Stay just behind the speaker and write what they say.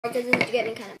Because it's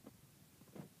getting kind of...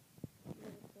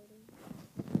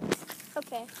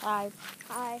 Okay. Hi.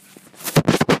 Hi.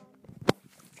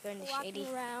 It's going to Walking shady.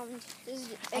 around.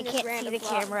 I can't see the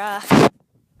camera.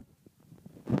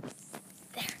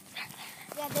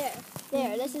 Yeah,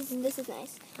 there. This is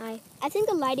nice. Hi. I think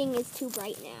the lighting is too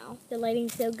bright now. The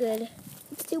lighting's so good.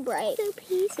 It's too bright. So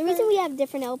peaceful. The reason we have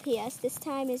different LPS this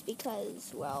time is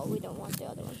because, well, we don't want the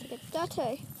other ones to get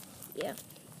dirty. Yeah.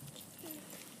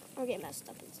 Or get messed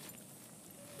up and stuff.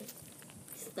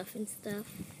 Stuff and stuff.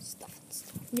 Stuff and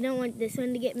stuff. You don't want this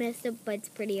one to get messed up, but it's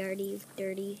pretty already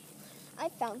dirty. I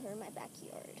found her in my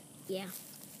backyard. Yeah.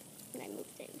 When I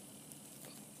moved in.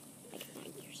 Like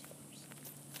 9 years ago.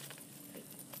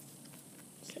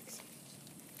 6 years.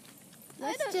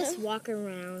 Let's just walk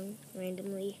around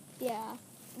randomly. Yeah.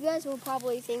 You guys will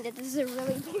probably think that this is a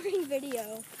really boring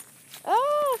video.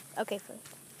 Oh! Okay, fine.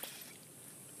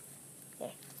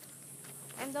 There.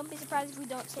 And don't be surprised if we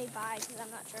don't say bye, because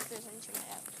I'm not sure if there's internet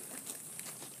out here.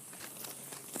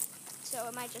 So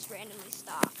it might just randomly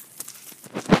stop.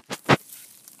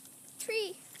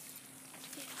 Tree!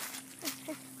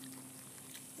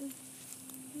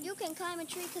 You can climb a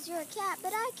tree because you're a cat,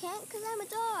 but I can't because I'm a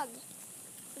dog.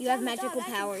 You have magical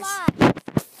powers.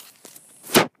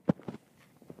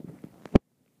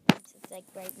 It's like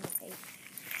right in the face.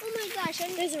 Oh my gosh,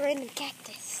 There's a random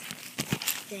cactus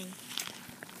thing.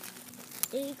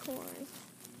 Acorn.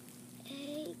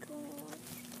 Acorn.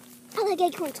 I like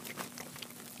acorns.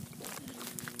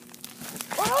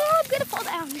 Oh, I'm gonna fall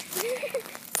down.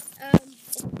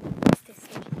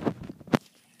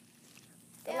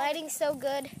 The lighting's so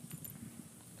good.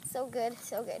 So good,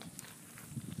 so good.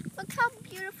 Look how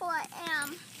beautiful I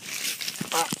am.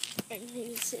 And then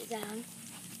you sit down.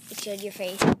 It showed your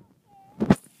face.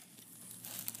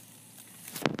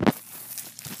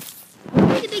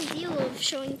 What's the big deal of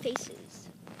showing faces?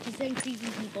 Because then creepy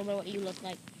people know what you look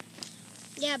like.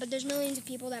 Yeah, but there's millions of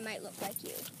people that might look like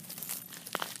you.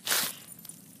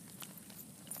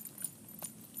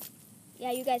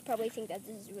 Yeah, you guys probably think that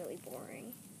this is really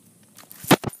boring.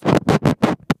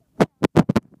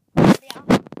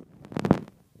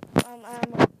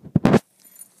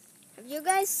 Have you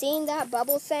guys seen that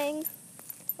bubble thing?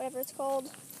 Whatever it's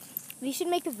called. We should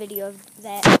make a video of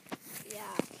that.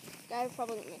 Yeah, I would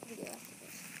probably make a video after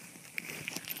this.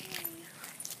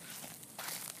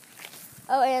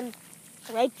 Oh, and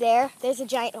right there's a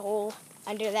giant hole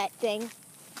under that thing.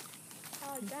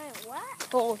 Oh, giant what?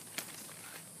 Hole.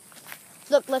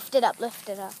 Look, lift it up, lift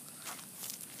it up.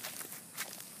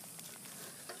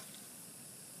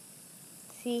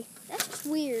 See? That's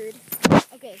weird.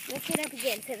 Okay, lift it up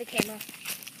again to the camera.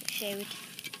 Shade.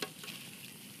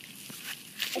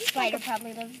 A spider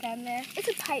probably lives down there. It's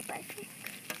a pipe, I think.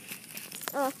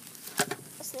 Oh,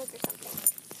 a snake or something.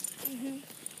 Mm-hmm.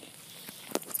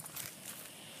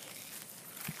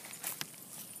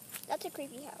 That's a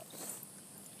creepy house.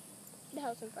 The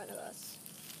house in front of us.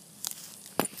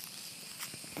 I'm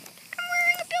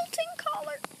wearing a built-in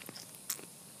collar.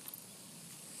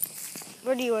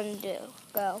 What do you want to do?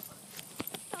 Go.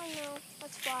 Oh no,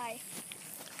 let's fly.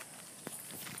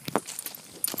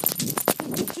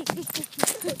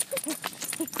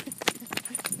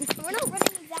 We're not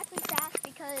running exactly fast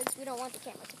because we don't want the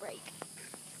camera to break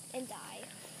and die.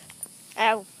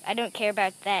 Oh, I don't care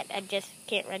about that. I just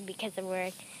can't run because I'm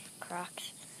wearing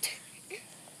Crocs.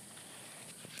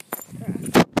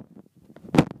 Crocs.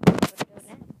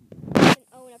 I can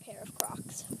own a pair of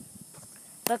Crocs.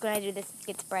 Look, when I do this, it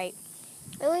gets bright.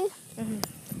 Really? Mm-hmm.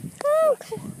 Oh,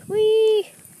 Whee!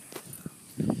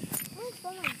 I'm gonna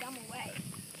throw my gum away.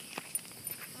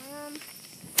 I'm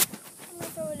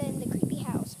gonna throw it in the creepy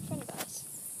house in front of us.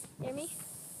 Hear me?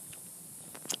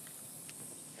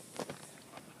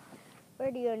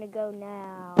 Where do you want to go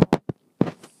now?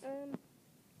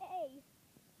 Hey.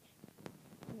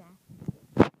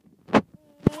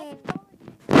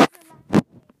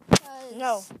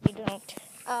 No, you don't.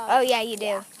 Oh, yeah, you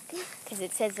do. Because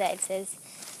it says that. It says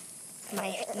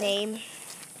my name.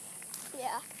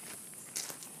 Yeah.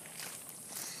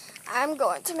 I'm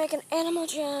going to make an Animal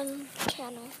Jam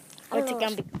channel. What's it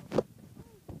going to be?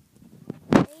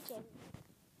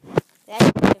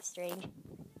 That's kind of strange.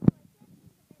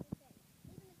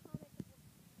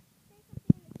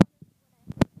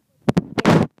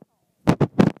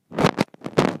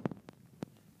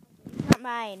 Not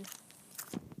mine.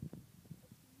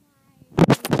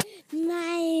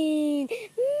 Mine.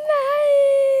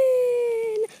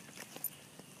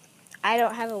 I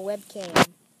don't have a webcam.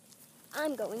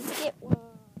 I'm going to get one.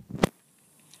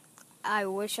 I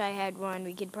wish I had one.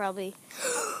 We could probably...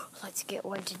 Let's get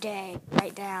one today.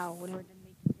 Right now, when we're done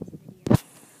making this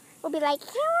video. be like,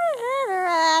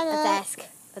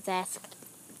 Let's ask.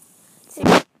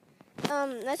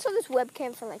 I saw this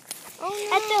webcam for like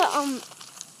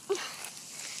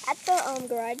at the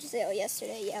garage sale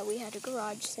yesterday. Yeah, we had a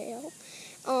garage sale.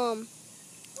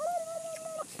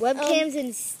 Webcams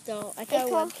installed. I thought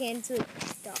called- webcams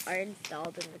are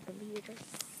installed in the computer.